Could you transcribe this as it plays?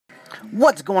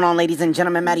What's going on, ladies and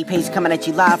gentlemen? Matty Pace coming at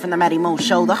you live from the Matty Mo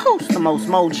Show, the host, the most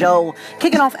mojo,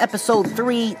 kicking off episode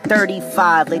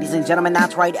 335, ladies and gentlemen.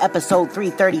 That's right, episode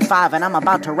 335, and I'm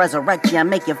about to resurrect you and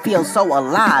make you feel so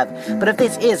alive. But if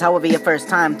this is, however, your first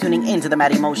time tuning into the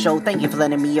Matty Mo Show, thank you for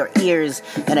lending me your ears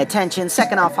and attention.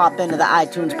 Second off, hop into the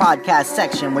iTunes podcast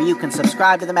section where you can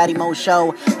subscribe to the Matty Mo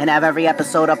Show and have every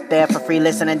episode up there for free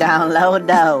listen and download.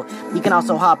 No, you can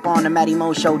also hop on to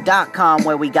MattyMoShow.com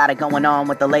where we got it going on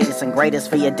with the latest and greatest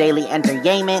for your daily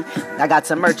entertainment. I got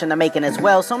some merch in the making as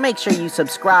well, so make sure you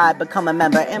subscribe, become a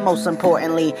member, and most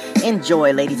importantly,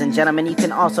 enjoy, ladies and gentlemen. You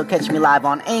can also catch me live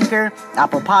on Anchor,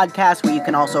 Apple Podcasts, where you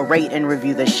can also rate and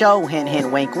review the show, hint,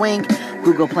 hint, wink, wink,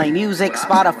 Google Play Music,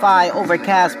 Spotify,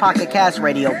 Overcast, Pocket Cast,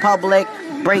 Radio Public,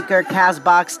 Breaker,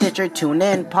 Castbox, Stitcher,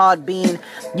 TuneIn, Podbean,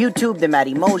 YouTube, The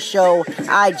Matty Mo Show,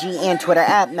 IG and Twitter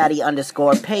at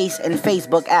Matty_Pace, and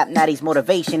Facebook at Matty's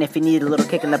Motivation if you need a little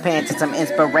kick in the pants and some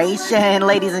inspiration,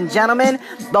 ladies and gentlemen.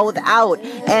 But without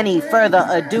any further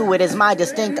ado, it is my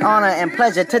distinct honor and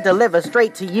pleasure to deliver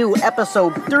straight to you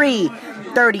episode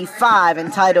 335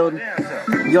 entitled,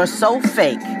 You're So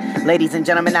Fake. Ladies and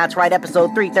gentlemen, that's right,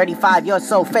 episode 335, You're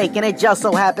So Fake, and it just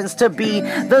so happens to be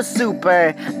the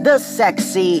super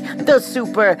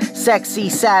sexy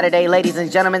Saturday, ladies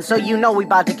and gentlemen, so you know we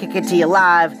about to kick it to you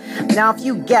live. Now, if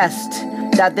you guessed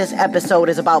that this episode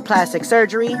is about plastic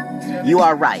surgery, you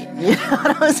are right. You know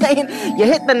what I'm saying? You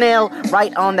hit the nail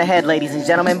right on the head, ladies and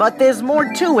gentlemen, but there's more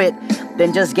to it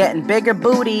than just getting bigger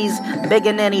booties,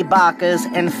 bigger nanny bakas,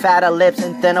 and fatter lips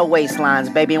and thinner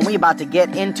waistlines, baby. And we about to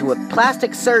get into it.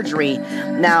 Plastic surgery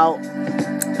now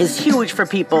is huge for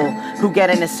people who get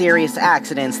into serious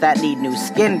accidents that need new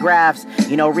skin grafts,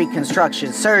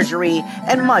 reconstruction surgery,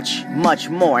 and much, much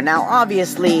more. Now,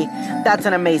 obviously, that's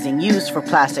an amazing use for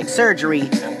plastic surgery,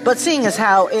 but seeing as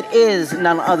how it is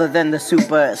none other than the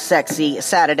super sexy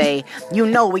Saturday,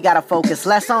 we gotta focus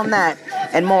less on that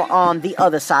and more on the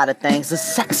other side of things, the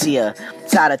sexier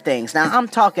side of things. Now, I'm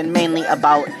talking mainly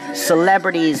about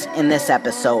celebrities in this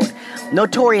episode.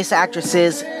 Notorious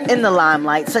actresses in the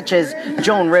limelight, such as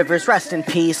Joan Rivers, rest in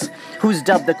peace, who's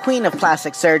dubbed the Queen of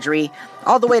Plastic Surgery,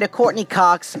 all the way to Courtney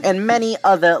Cox, and many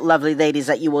other lovely ladies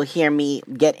that you will hear me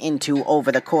get into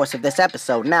over the course of this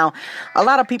episode. Now, a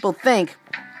lot of people think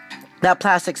that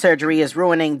plastic surgery is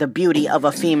ruining the beauty of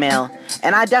a female,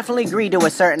 and I definitely agree to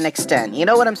a certain extent. You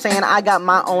know what I'm saying? I got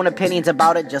my own opinions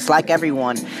about it, just like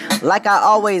everyone. Like I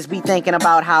always be thinking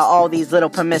about how all these little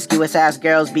promiscuous ass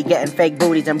girls be getting fake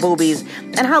booties and boobies,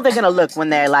 and how they're gonna look when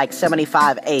they're like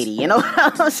 75, 80. You know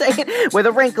what I'm saying? Where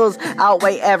the wrinkles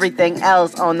outweigh everything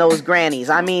else on those grannies.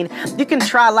 I mean, you can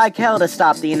try like hell to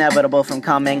stop the inevitable from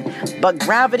coming, but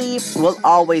gravity will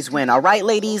always win. Alright,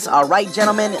 ladies? Alright,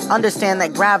 gentlemen? Understand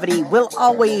that gravity will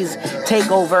always take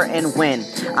over and win.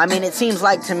 I mean, it seems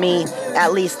like to me,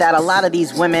 at least, that a lot of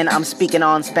these women I'm speaking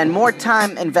on spend more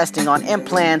time investing on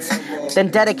implants than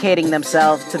dedicating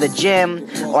themselves to the gym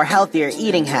or healthier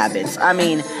eating habits. I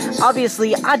mean,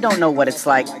 obviously, I don't know what it's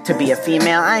like to be a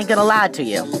female, I ain't gonna lie to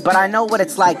you, but I know what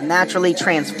it's like naturally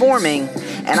transforming,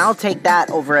 and I'll take that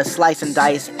over a slice and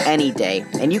dice any day,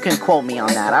 and you can quote me on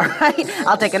that, alright?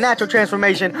 I'll take a natural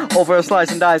transformation over a slice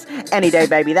and dice any day,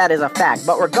 baby, that is a fact.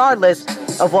 But regardless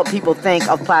of what people think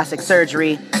of plastic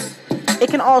surgery, it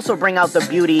can also bring out the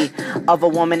beauty of a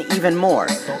woman even more.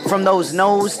 From those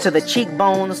nose to the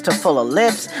cheekbones to full of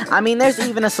lips. I mean, there's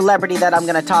even a celebrity that I'm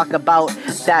going to talk about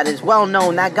that is well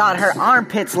known that got her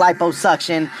armpits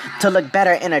liposuction to look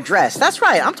better in a dress. That's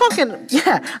right. I'm talking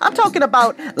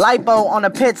about lipo on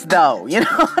the pits though. You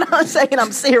know what I'm saying?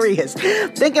 I'm serious.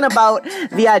 Thinking about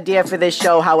the idea for this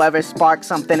show, however, sparked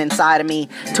something inside of me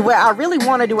to where I really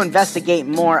wanted to investigate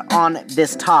more on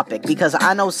this topic, because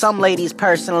I know some ladies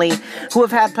personally who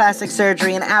have had plastic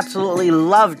surgery and absolutely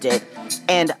loved it,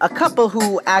 and a couple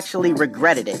who actually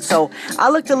regretted it. So I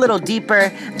looked a little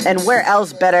deeper, and where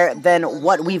else better than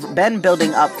what we've been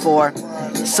building up for?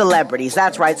 Celebrities.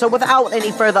 That's right. So without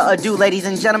any further ado, ladies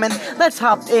and gentlemen, let's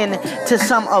hop in to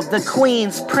some of the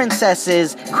queens,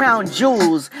 princesses, crown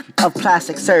jewels of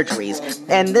plastic surgeries.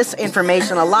 And this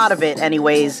information, a lot of it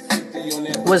anyways,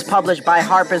 was published by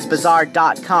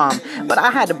Harper'sBazaar.com, but I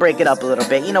had to break it up a little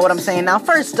bit, you know what I'm saying? Now,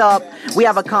 first up, we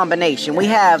have a combination. We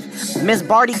have Miss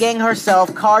Barty Gang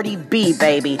herself, Cardi B,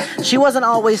 baby. She wasn't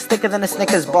always thicker than a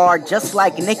Snickers bar, just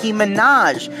like Nicki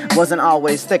Minaj wasn't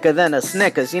always thicker than a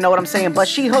Snickers, you know what I'm saying? But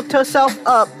she hooked herself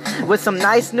up with some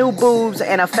nice new boobs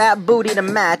and a fat booty to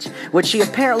match, which she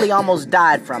apparently almost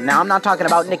died from. Now, I'm not talking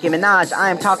about Nicki Minaj, I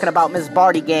am talking about Miss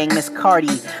Barty Gang, Miss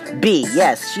Cardi B.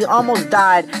 Yes, she almost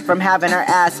died from having her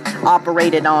ass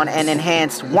operated on and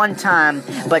enhanced one time time,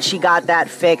 but she got that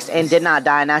fixed and did not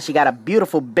die. Now she got a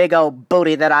beautiful big old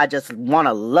booty that I just want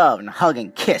to love and hug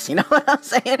and kiss. You know what I'm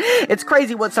saying? It's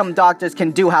crazy what some doctors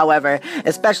can do, however,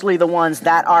 especially the ones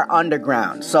that are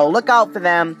underground. So look out for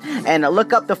them, and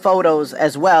look up the photos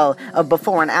as well of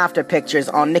before and after pictures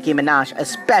on Nicki Minaj,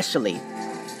 especially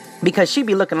because she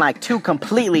be looking like two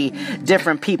completely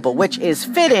different people, which is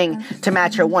fitting to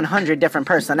match her 100 different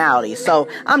personalities. So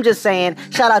I'm just saying,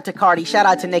 shout out to Cardi, shout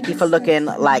out to Nicki for looking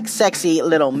like sexy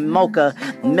little mocha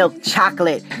milk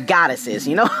chocolate goddesses.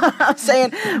 You know what I'm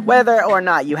saying? Whether or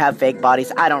not you have fake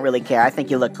bodies, I don't really care. I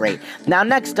think you look great. Now,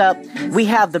 next up, we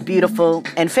have the beautiful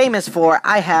and famous for,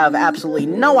 I have absolutely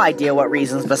no idea what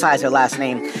reasons besides her last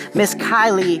name, Miss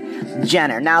Kylie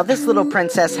Jenner. Now, this little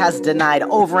princess has denied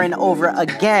over and over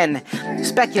again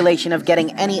speculation of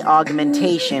getting any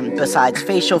augmentation besides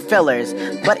facial fillers,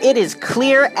 but it is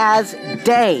clear as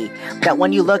day that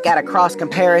when you look at a cross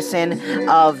comparison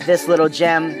of this little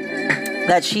gem,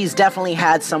 that she's definitely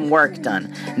had some work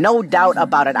done. No doubt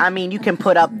about it. I mean, you can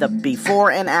put up the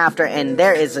before and after, and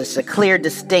there is a clear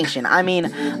distinction. I mean,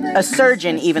 a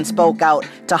surgeon even spoke out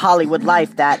to Hollywood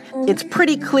Life that it's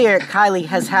pretty clear Kylie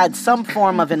has had some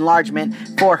form of enlargement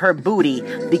for her booty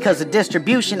because the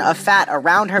distribution of fat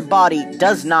around her body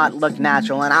does not look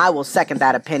natural, and I will second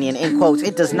that opinion. In quotes,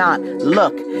 it does not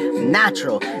look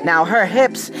natural. Now, her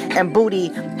hips and booty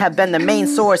have been the main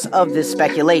source of this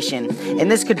speculation,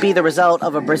 and this could be the result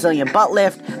of a Brazilian butt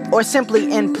lift or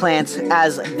simply implants,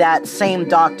 as that same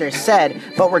doctor said.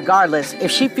 But regardless, if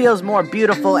she feels more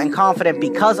beautiful and confident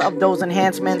because of those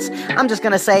enhancements, I'm just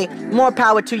gonna say, more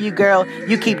power to you, girl.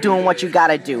 You keep doing what you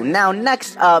gotta do. Now,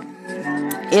 next up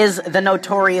is the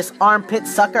notorious armpit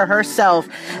sucker herself,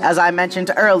 as I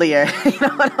mentioned earlier. You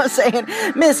know what I'm saying?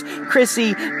 Miss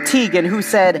Chrissy Teigen, who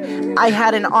said, I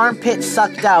had an armpit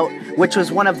sucked out, which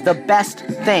was one of the best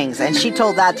things. And she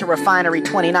told that to Refinery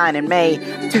 29 in May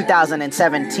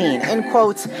 2017. In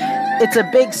quotes, it's a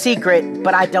big secret,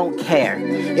 but I don't care.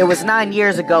 It was 9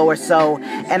 years ago or so,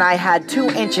 and I had 2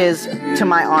 inches to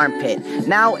my armpit.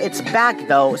 Now it's back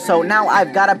though, so now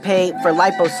I've got to pay for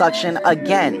liposuction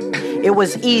again. It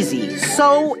was easy,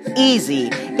 so easy.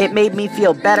 It made me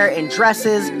feel better in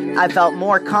dresses. I felt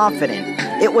more confident.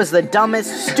 It was the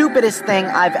dumbest, stupidest thing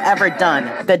I've ever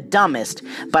done. The dumbest,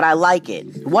 but I like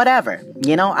it. Whatever.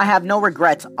 You know, I have no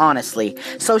regrets, honestly.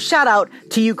 So shout out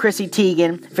to you, Chrissy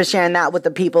Teigen, for sharing that with the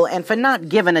people and for not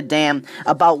giving a damn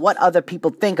about what other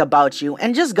people think about you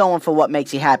and just going for what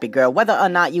makes you happy, girl. Whether or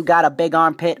not you got a big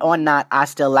armpit or not, I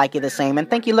still like you the same and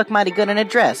think you look mighty good in a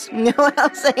dress. You know what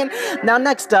I'm saying? Now,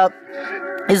 next up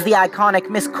is the iconic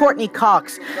Miss Courtney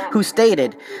Cox, who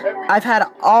stated, I've had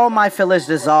all my fillers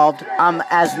dissolved. I'm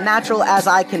as natural as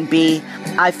I can be.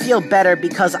 I feel better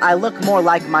because I look more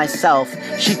like myself,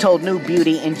 she told New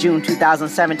Beauty in June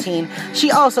 2017.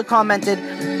 She also commented,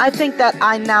 I think that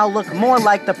I now look more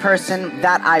like the person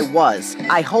that I was.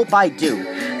 I hope I do.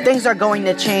 Things are going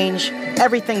to change.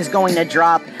 Everything's going to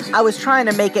drop. I was trying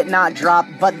to make it not drop,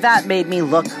 but that made me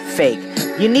look fake.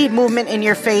 You need movement in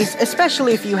your face,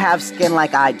 especially if you have skin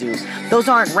like I do. Those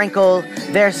aren't wrinkles,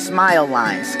 they're smile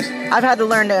lines. I've had to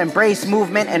learn to embrace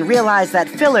movement and realize that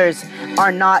fillers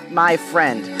are not my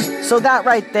friend. So that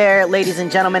right there, ladies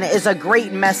and gentlemen, is a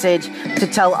great message to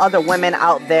tell other women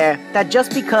out there that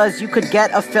just because you could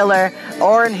get a filler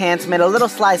or enhancement, a little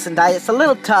slice and dice, a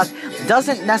little tuck,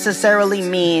 doesn't necessarily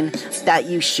mean that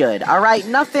you should. Alright,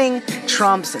 nothing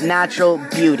trumps natural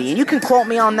beauty. And you can quote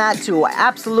me on that too.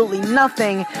 Absolutely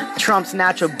nothing trumps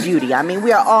natural beauty. I mean,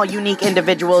 we are all unique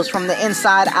individuals from the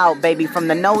inside out, baby, from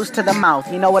the nose to the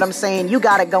mouth. You know what I'm saying? You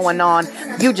got it going on.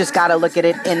 You just gotta look at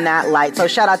it in that light. So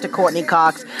shout out to Courtney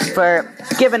Cox for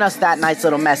giving us that nice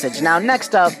little message. Now,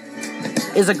 next up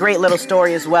is a great little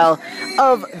story as well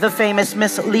of the famous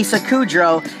Miss Lisa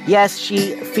Kudrow. Yes,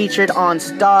 she featured on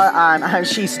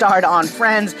she starred on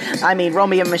Friends. I mean,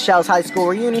 Romeo and Michelle's high school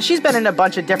reunion. She's been in a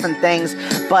bunch of different things,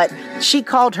 but she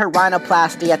called her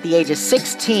rhinoplasty at the age of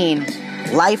 16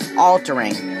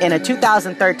 life-altering in a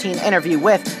 2013 interview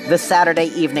with the Saturday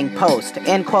Evening Post.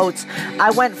 In quotes,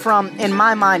 I went from, in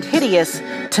my mind, hideous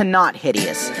to not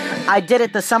hideous. I did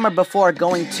it the summer before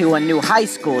going to a new high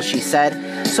school, she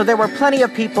said, so there were plenty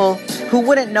of people who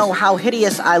wouldn't know how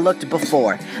hideous I looked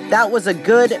before. That was a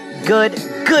good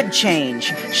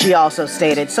change, she also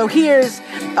stated. So here's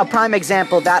a prime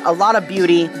example that a lot of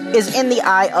beauty is in the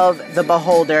eye of the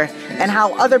beholder, and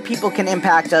how other people can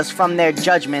impact us from their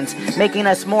judgments, making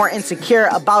us more insecure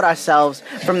about ourselves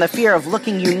from the fear of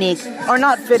looking unique or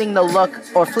not fitting the look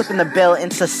or flipping the bill in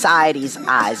society's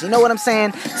eyes. You know what I'm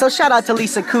saying? So shout out to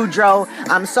Lisa Kudrow.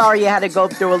 I'm sorry you had to go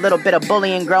through a little bit of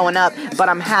bullying growing up, but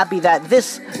I'm happy that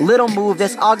this little move,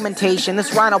 this augmentation,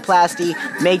 this rhinoplasty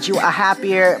made you a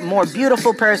happier, more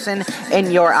beautiful person in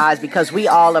your eyes, because we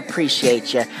all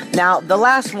appreciate you. Now, the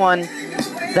last one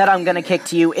that I'm gonna kick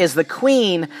to you is the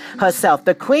queen herself,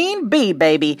 the queen bee,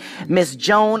 baby, Miss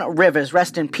Joan Rivers.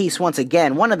 Rest in peace once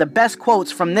again. One of the best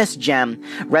quotes from this gem,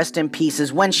 rest in peace,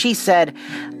 is when she said,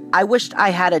 "I wished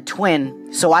I had a twin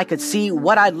so I could see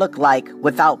what I'd look like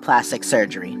without plastic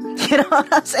surgery." You know what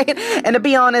I'm saying? And to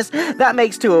be honest, that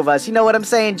makes two of us. You know what I'm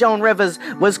saying? Joan Rivers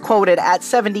was quoted at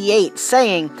 78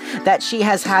 saying that she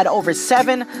has had over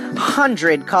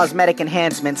 700 cosmetic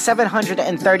enhancements,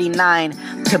 739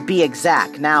 to be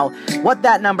exact. Now, what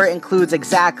that number includes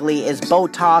exactly is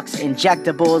Botox,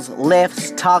 injectables,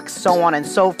 lifts, tucks, so on and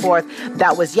so forth.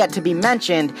 That was yet to be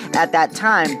mentioned at that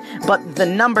time, but the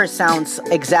number sounds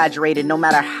exaggerated no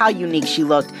matter how unique she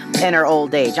looked in her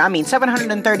old age. I mean,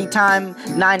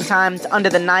 9 times under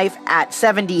the knife at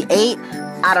 78,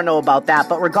 I don't know about that,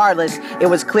 but regardless, it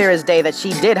was clear as day that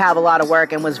she did have a lot of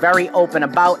work and was very open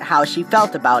about how she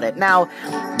felt about it. Now,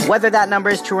 whether that number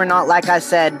is true or not, like I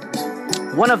said,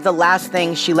 one of the last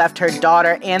things she left her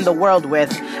daughter and the world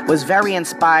with was very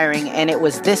inspiring, and it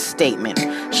was this statement.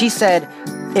 She said,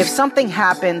 "If something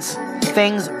happens,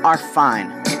 things are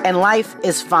fine, and life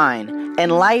is fine,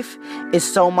 and life is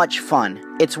so much fun.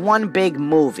 It's one big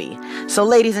movie." So,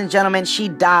 ladies and gentlemen, she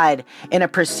died in a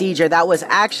procedure that was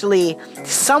actually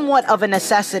somewhat of a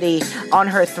necessity on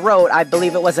her throat. I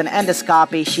believe it was an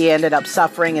endoscopy she ended up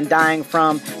suffering and dying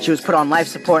from. She was put on life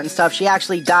support and stuff. She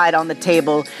actually died on the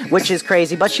table, which is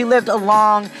crazy. But she lived a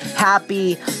long,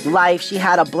 happy life. She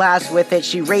had a blast with it.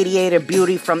 She radiated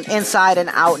beauty from inside and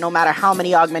out, no matter how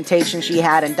many augmentations she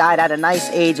had, and died at a nice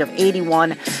age of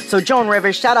 81. So, Joan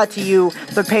Rivers, shout out to you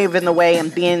for paving the way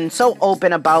and being so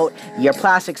open about your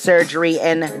plastic surgery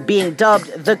and being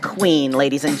dubbed the queen,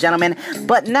 ladies and gentlemen.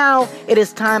 But now it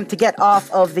is time to get off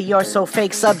of the "you're so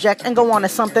fake" subject and go on to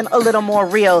something a little more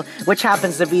real, which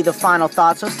happens to be the final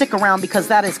thought. So stick around, because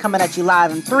that is coming at you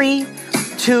live in 3,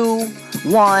 2,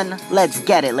 1. Let's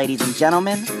get it, ladies and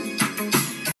gentlemen.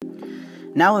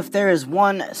 Now, if there is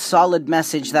one solid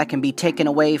message that can be taken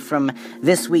away from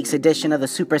this week's edition of the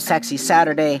Super Sexy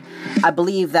Saturday, I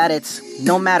believe that it's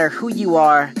no matter who you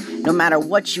are, no matter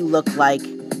what you look like,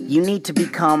 you need to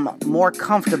become more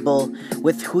comfortable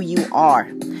with who you are.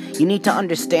 You need to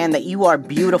understand that you are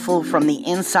beautiful from the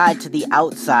inside to the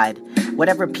outside.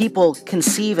 Whatever people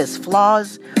conceive as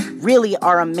flaws really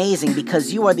are amazing,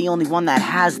 because you are the only one that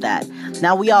has that.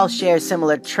 Now, we all share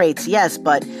similar traits, yes,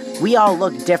 but we all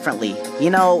look differently.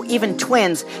 You know, even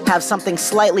twins have something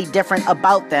slightly different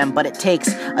about them, but it takes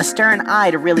a stern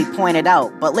eye to really point it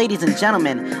out. But ladies and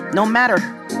gentlemen, no matter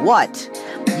what,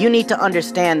 you need to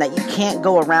understand that you can't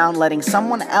go around letting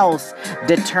someone else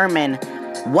determine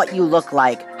what you look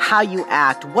like, how you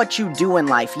act, what you do in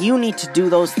life. You need to do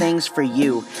those things for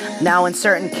you. Now, in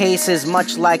certain cases,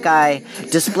 much like I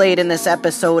displayed in this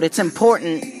episode, it's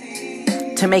important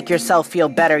to make yourself feel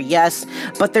better, yes,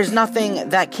 but there's nothing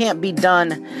that can't be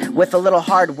done with a little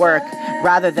hard work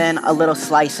rather than a little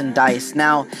slice and dice.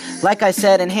 Now, like I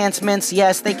said, enhancements,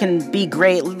 yes, they can be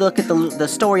great. Look at the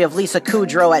story of Lisa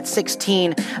Kudrow at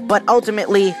 16, but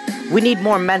ultimately, we need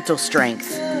more mental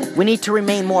strength. We need to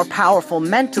remain more powerful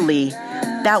mentally.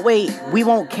 That way, we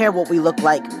won't care what we look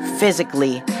like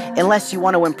physically, unless you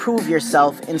want to improve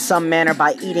yourself in some manner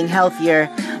by eating healthier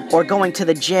or going to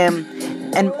the gym,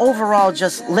 and overall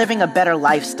just living a better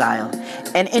lifestyle.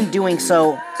 And in doing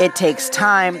so, it takes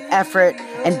time, effort,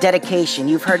 and dedication.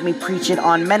 You've heard me preach it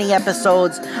on many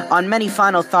episodes, on many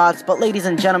final thoughts, but ladies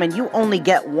and gentlemen, you only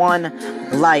get one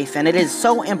life, and it is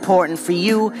so important for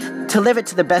you to live it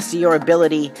to the best of your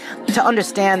ability, to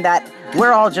understand that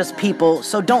we're all just people,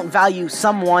 so don't value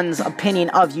someone's opinion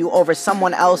of you over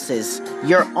someone else's,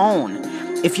 your own.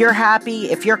 If you're happy,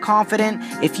 if you're confident,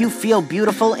 if you feel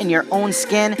beautiful in your own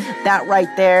skin, that right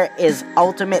there is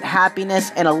ultimate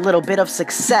happiness and a little bit of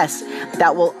success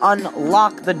that will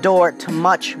unlock the door to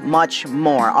much, much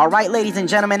more. All right, ladies and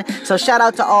gentlemen, so shout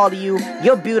out to all of you.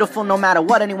 You're beautiful no matter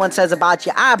what anyone says about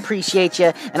you. I appreciate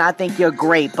you, and I think you're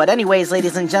great. But anyways,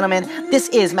 ladies and gentlemen, this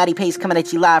is Matty Pace coming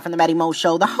at you live from the Matty Mo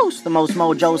Show, the host of the Most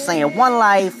Mojo, saying one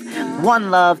life,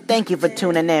 one love. Thank you for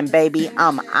tuning in, baby.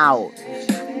 I'm out.